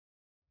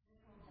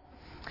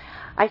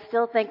I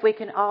still think we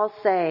can all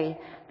say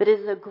that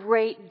it is a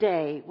great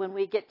day when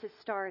we get to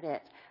start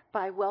it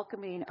by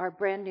welcoming our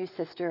brand new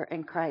sister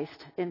in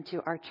Christ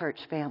into our church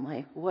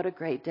family. What a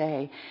great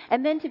day.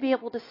 And then to be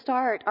able to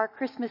start our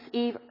Christmas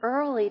Eve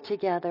early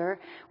together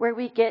where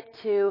we get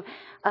to,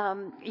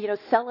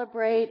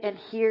 celebrate and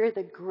hear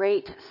the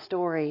great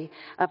story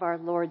of our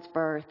Lord's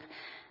birth.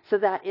 So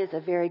that is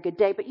a very good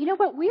day. But you know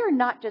what? We are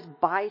not just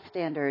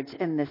bystanders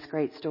in this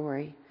great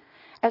story.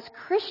 As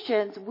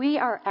Christians, we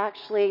are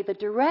actually the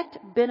direct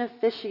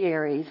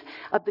beneficiaries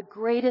of the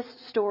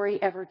greatest story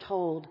ever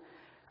told.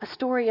 A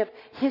story of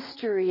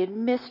history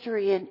and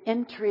mystery and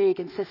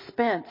intrigue and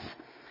suspense.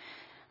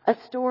 A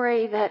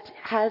story that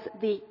has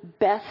the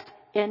best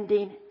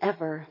ending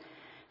ever.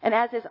 And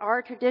as is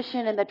our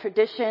tradition and the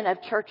tradition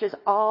of churches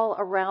all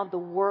around the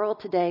world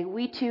today,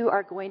 we too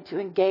are going to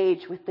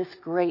engage with this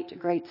great,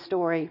 great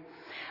story.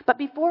 But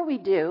before we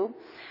do,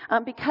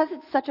 because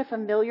it's such a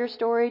familiar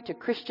story to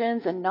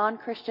Christians and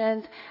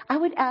non-Christians, I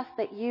would ask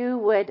that you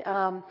would,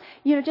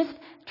 just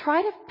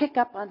try to pick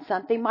up on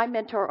something. My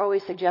mentor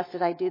always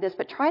suggested I do this,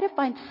 but try to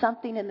find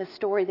something in the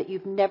story that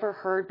you've never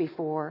heard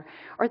before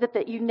or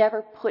that you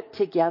never put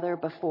together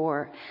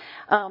before.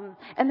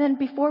 And then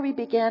before we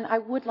begin, I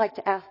would like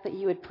to ask that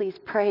you would please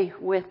pray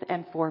with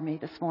and for me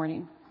this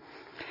morning.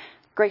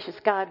 Gracious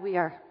God, we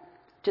are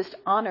just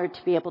honored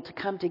to be able to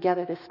come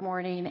together this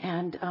morning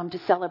and to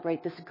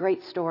celebrate this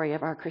great story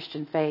of our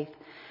Christian faith.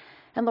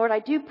 And Lord, I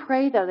do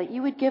pray, though, that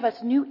you would give us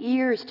new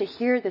ears to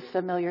hear this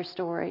familiar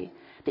story,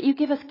 that you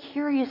give us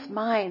curious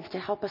minds to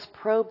help us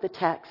probe the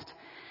text.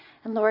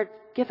 And Lord,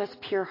 give us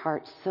pure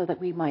hearts so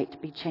that we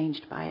might be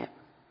changed by it.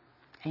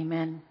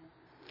 Amen.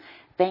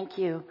 Thank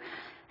you.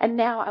 And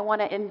now I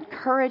want to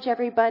encourage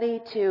everybody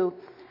to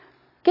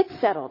get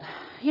settled.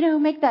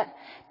 Make that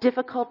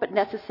difficult but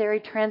necessary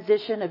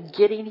transition of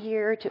getting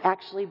here to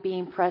actually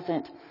being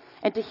present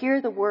and to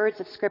hear the words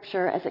of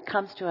Scripture as it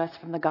comes to us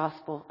from the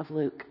Gospel of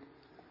Luke.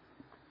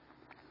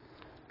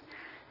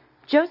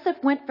 Joseph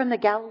went from the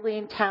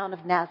Galilean town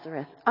of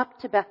Nazareth up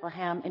to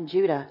Bethlehem in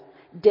Judah,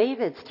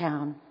 David's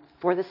town,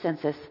 for the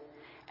census.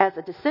 As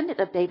a descendant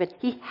of David,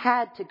 he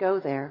had to go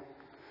there.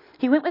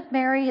 He went with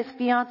Mary, his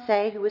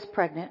fiancée, who was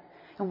pregnant,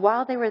 and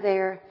while they were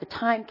there, the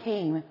time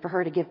came for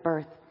her to give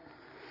birth.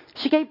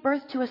 She gave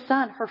birth to a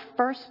son, her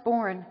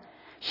firstborn.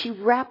 She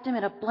wrapped him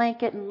in a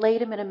blanket and laid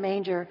him in a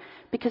manger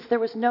because there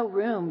was no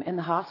room in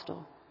the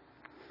hostel.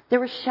 There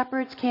were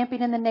shepherds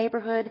camping in the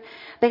neighborhood.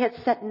 They had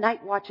set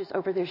night watches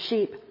over their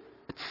sheep.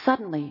 But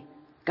suddenly,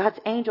 God's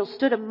angel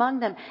stood among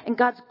them and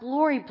God's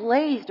glory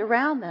blazed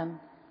around them.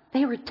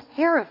 They were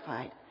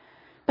terrified.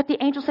 But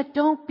the angel said,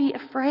 "Don't be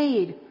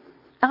afraid.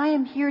 I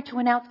am here to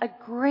announce a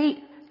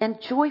great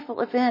and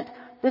joyful event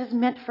that is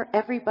meant for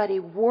everybody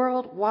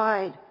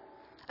worldwide.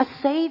 A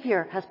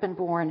Savior has been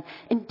born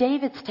in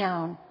David's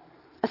town,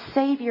 a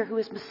Savior who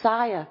is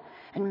Messiah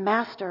and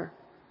Master.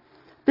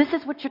 This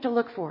is what you're to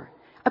look for,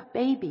 a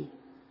baby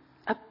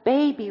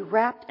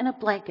wrapped in a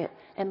blanket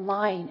and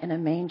lying in a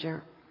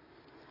manger."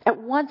 At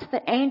once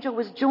the angel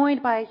was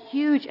joined by a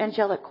huge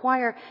angelic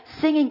choir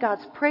singing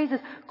God's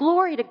praises.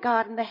 "Glory to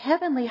God in the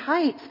heavenly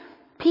heights,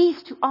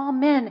 peace to all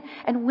men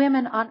and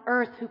women on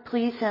earth who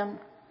please him."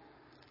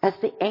 As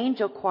the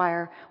angel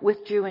choir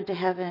withdrew into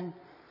heaven,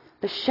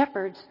 the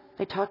shepherds,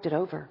 they talked it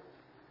over.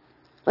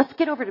 "Let's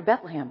get over to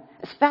Bethlehem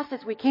as fast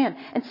as we can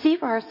and see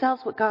for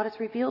ourselves what God has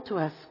revealed to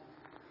us."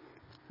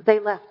 They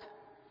left,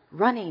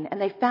 running, and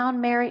they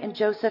found Mary and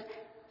Joseph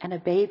and a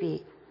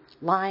baby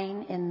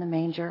lying in the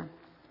manger.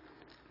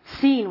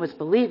 Seeing was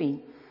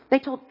believing. They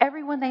told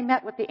everyone they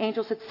met what the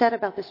angels had said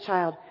about this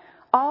child.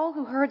 All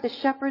who heard the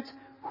shepherds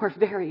were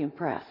very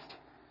impressed.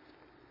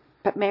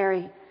 But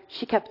Mary,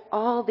 she kept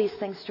all these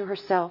things to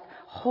herself,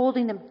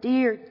 holding them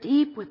dear,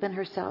 deep within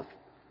herself.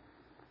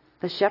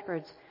 The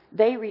shepherds,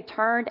 they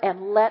returned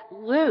and let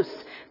loose,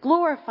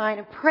 glorifying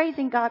and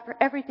praising God for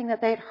everything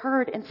that they had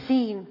heard and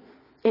seen.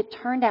 It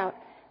turned out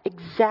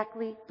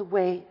exactly the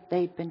way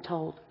they'd been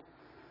told.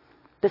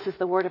 This is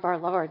the word of our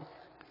Lord.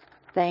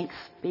 Thanks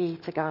be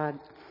to God.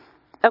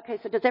 Okay,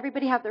 so does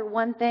everybody have their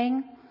one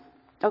thing?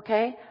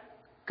 Okay,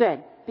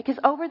 good. Because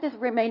over this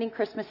remaining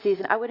Christmas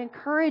season, I would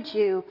encourage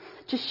you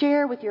to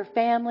share with your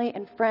family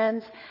and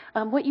friends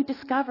what you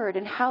discovered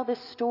and how this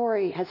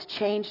story has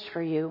changed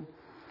for you.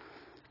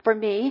 For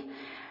me,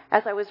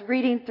 as I was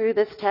reading through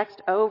this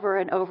text over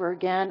and over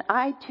again,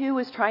 I too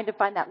was trying to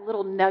find that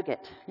little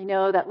nugget,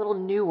 that little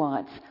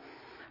nuance.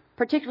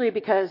 Particularly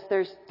because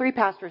there's 3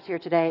 pastors here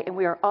today and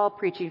we are all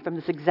preaching from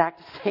this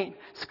exact same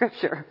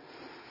scripture.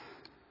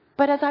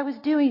 But as I was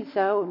doing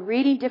so and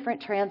reading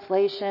different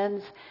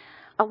translations,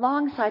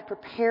 alongside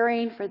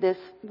preparing for this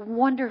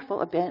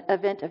wonderful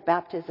event of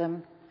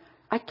baptism,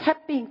 I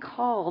kept being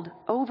called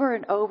over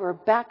and over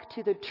back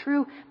to the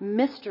true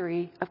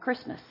mystery of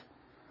Christmas.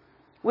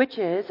 Which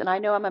is, and I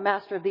know I'm a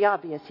master of the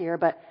obvious here,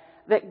 but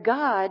that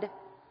God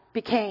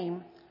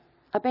became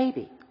a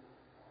baby.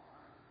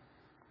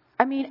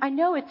 I mean, I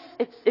know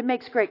it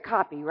makes great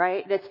copy,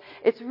 right?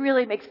 It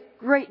really makes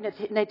great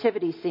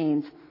nativity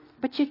scenes.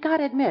 But you've got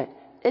to admit,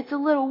 it's a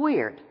little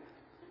weird.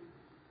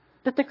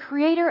 that the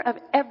creator of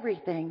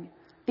everything,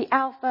 the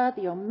Alpha,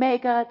 the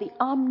Omega, the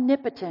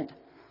omnipotent,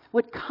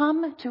 would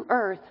come to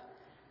earth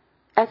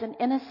as an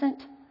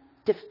innocent,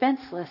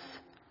 defenseless,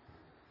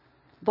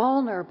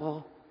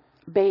 vulnerable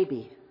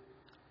baby,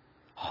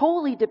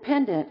 wholly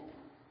dependent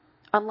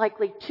on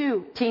likely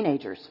 2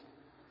 teenagers.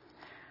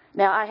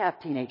 Now, I have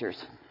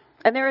teenagers,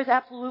 and there is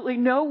absolutely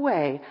no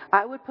way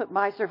I would put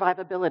my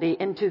survivability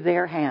into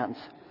their hands.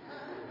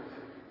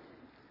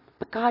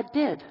 But God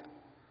did.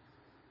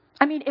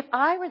 I mean, if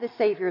I were the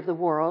Savior of the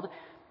world,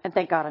 and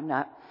thank God I'm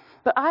not,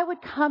 but I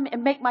would come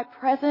and make my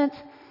presence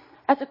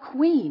as a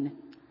queen,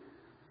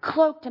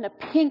 cloaked in a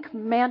pink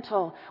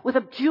mantle with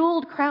a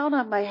jeweled crown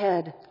on my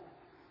head.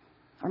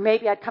 Or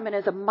maybe I'd come in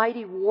as a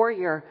mighty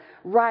warrior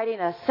riding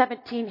a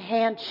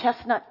 17-hand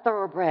chestnut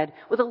thoroughbred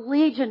with a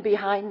legion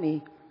behind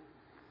me.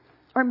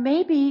 Or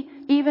maybe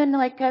even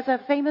like as a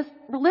famous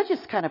religious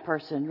kind of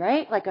person,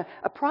 right? Like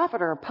a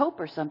prophet or a pope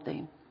or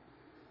something.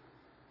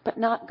 But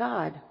not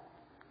God.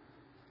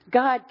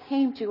 God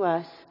came to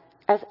us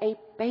as a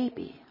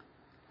baby.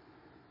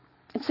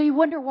 And so you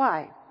wonder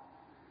why.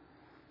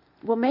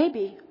 Well,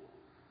 maybe,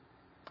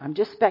 I'm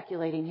just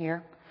speculating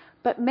here,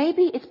 but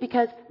maybe it's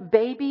because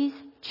babies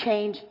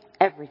change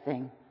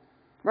everything,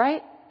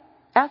 right?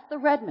 Ask the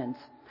Redmonds.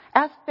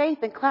 Ask Faith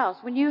and Klaus.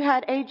 When you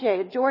had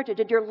AJ in Georgia,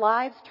 did your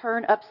lives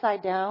turn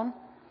upside down?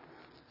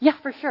 Yeah,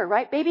 for sure,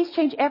 right? Babies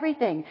change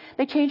everything.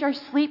 They change our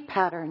sleep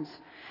patterns.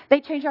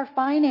 They change our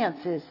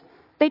finances.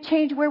 They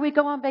change where we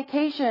go on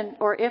vacation,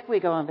 or if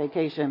we go on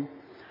vacation.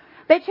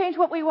 They change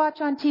what we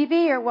watch on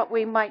TV or what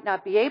we might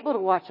not be able to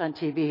watch on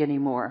TV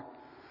anymore.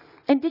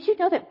 And did you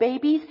know that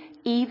babies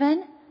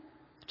even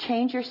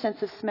change your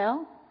sense of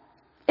smell?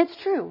 It's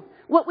true.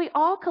 What we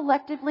all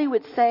collectively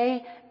would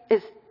say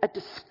is a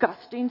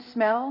disgusting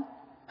smell,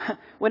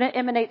 when it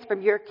emanates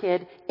from your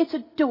kid, it's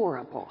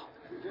adorable.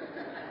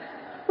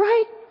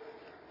 Right?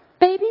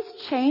 Babies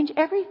change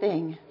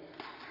everything.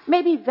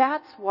 Maybe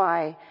that's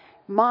why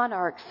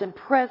monarchs and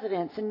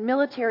presidents and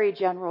military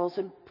generals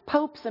and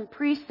popes and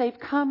priests, they've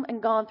come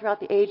and gone throughout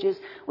the ages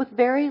with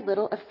very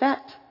little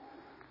effect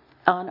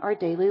on our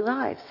daily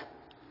lives.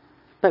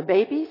 But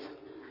babies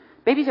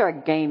are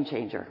a game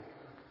changer.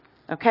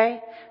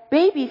 Okay?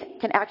 Babies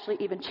can actually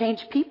even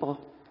change people.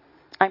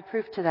 I'm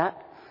proof to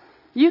that.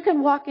 You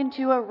can walk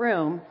into a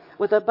room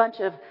with a bunch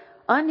of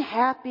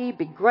unhappy,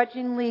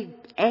 begrudgingly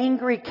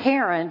angry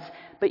Karens,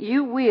 but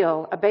you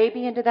wheel a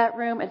baby into that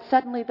room and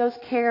suddenly those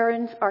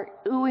Karens are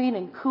oohing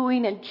and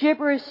cooing and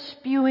gibberish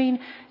spewing,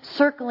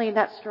 circling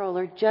that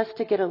stroller just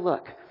to get a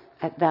look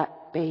at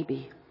that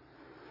baby.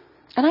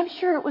 And I'm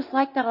sure it was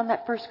like that on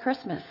that first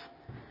Christmas.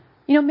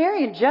 You know,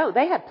 Mary and Joe,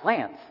 they had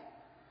plans.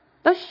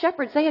 Those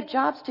shepherds, they had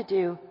jobs to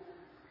do,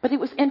 but it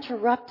was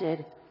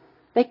interrupted.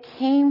 They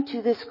came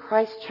to this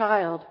Christ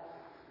child,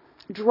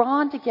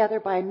 drawn together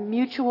by a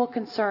mutual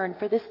concern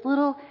for this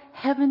little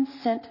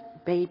heaven-sent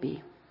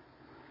baby.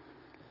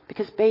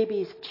 Because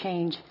babies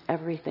change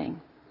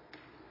everything.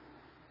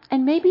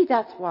 And maybe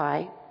that's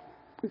why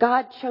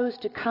God chose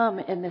to come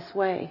in this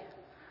way.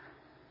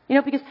 You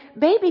know, because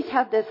babies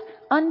have this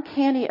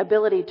uncanny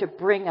ability to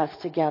bring us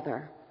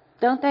together,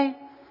 don't they?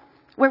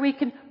 Where we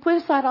can put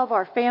aside all of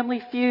our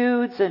family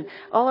feuds and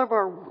all of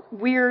our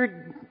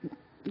weird,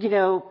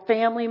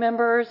 family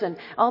members and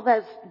all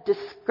those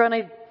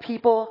disgruntled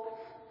people.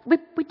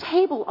 We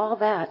table all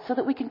that so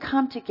that we can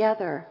come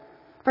together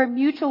for a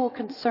mutual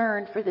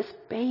concern for this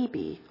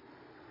baby.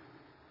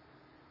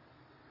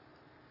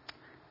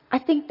 I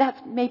think that's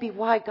maybe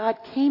why God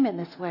came in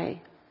this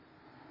way.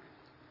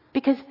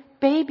 Because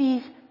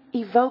babies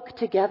evoke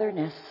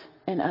togetherness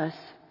in us.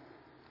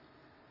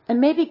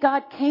 And maybe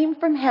God came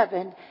from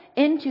heaven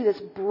into this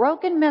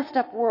broken, messed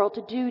up world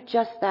to do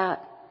just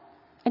that.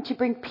 And to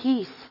bring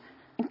peace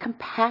and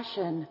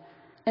compassion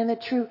and the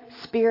true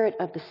spirit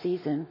of the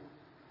season.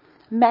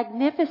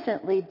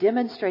 Magnificently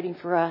demonstrating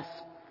for us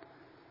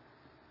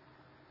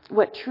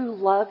what true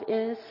love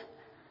is,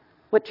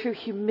 what true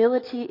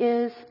humility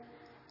is,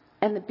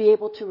 and to be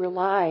able to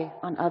rely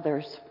on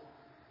others.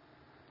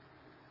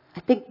 I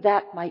think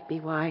that might be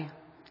why.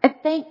 And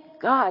thank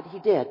God he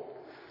did.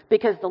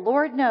 Because the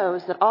Lord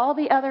knows that all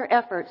the other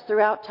efforts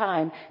throughout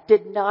time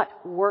did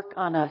not work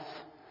on us.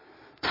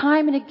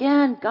 Time and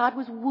again, God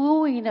was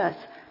wooing us,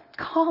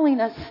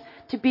 calling us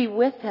to be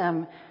with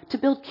him, to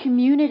build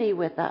community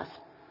with us.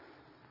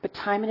 But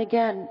time and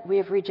again, we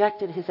have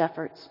rejected his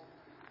efforts.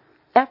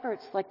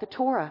 Efforts like the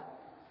Torah,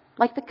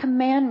 like the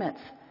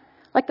commandments,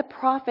 like the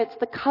prophets,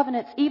 the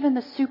covenants, even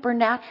the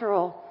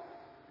supernatural.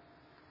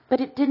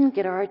 But it didn't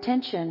get our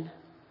attention.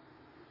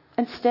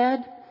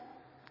 Instead,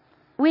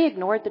 we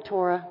ignored the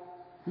Torah.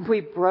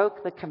 We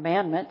broke the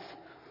commandments.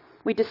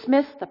 We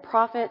dismissed the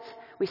prophets.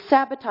 We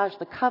sabotaged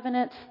the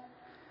covenants.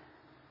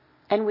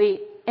 And we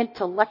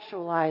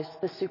intellectualized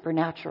the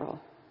supernatural.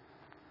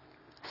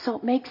 So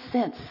it makes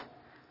sense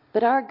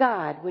that our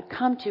God would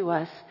come to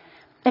us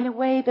in a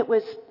way that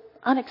was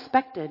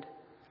unexpected,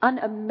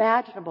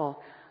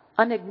 unimaginable,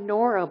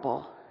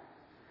 unignorable,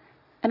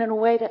 and in a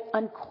way that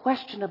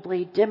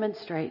unquestionably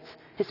demonstrates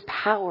his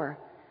power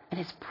and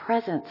his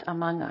presence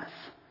among us.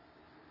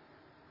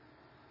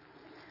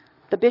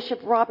 The Bishop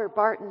Robert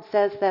Barton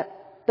says that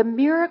the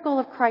miracle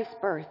of Christ's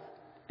birth,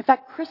 in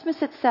fact,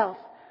 Christmas itself,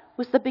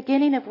 was the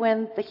beginning of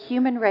when the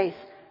human race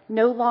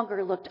no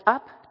longer looked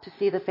up to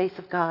see the face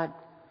of God,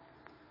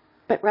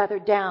 but rather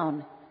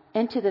down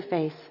into the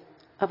face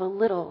of a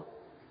little,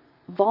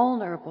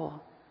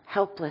 vulnerable,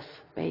 helpless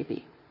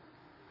baby.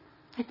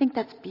 I think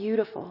that's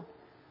beautiful.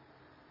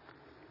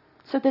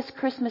 So this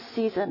Christmas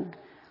season,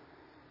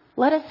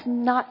 let us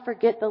not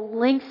forget the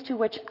lengths to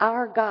which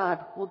our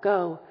God will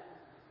go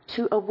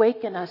to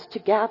awaken us, to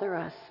gather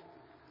us,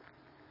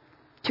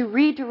 to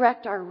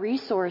redirect our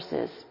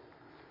resources,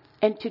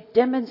 and to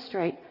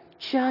demonstrate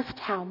just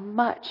how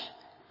much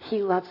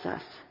He loves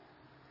us.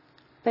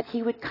 That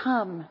He would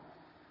come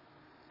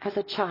as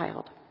a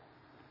child,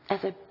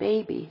 as a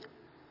baby,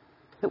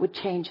 that would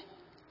change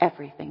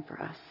everything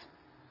for us.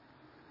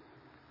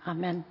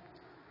 Amen.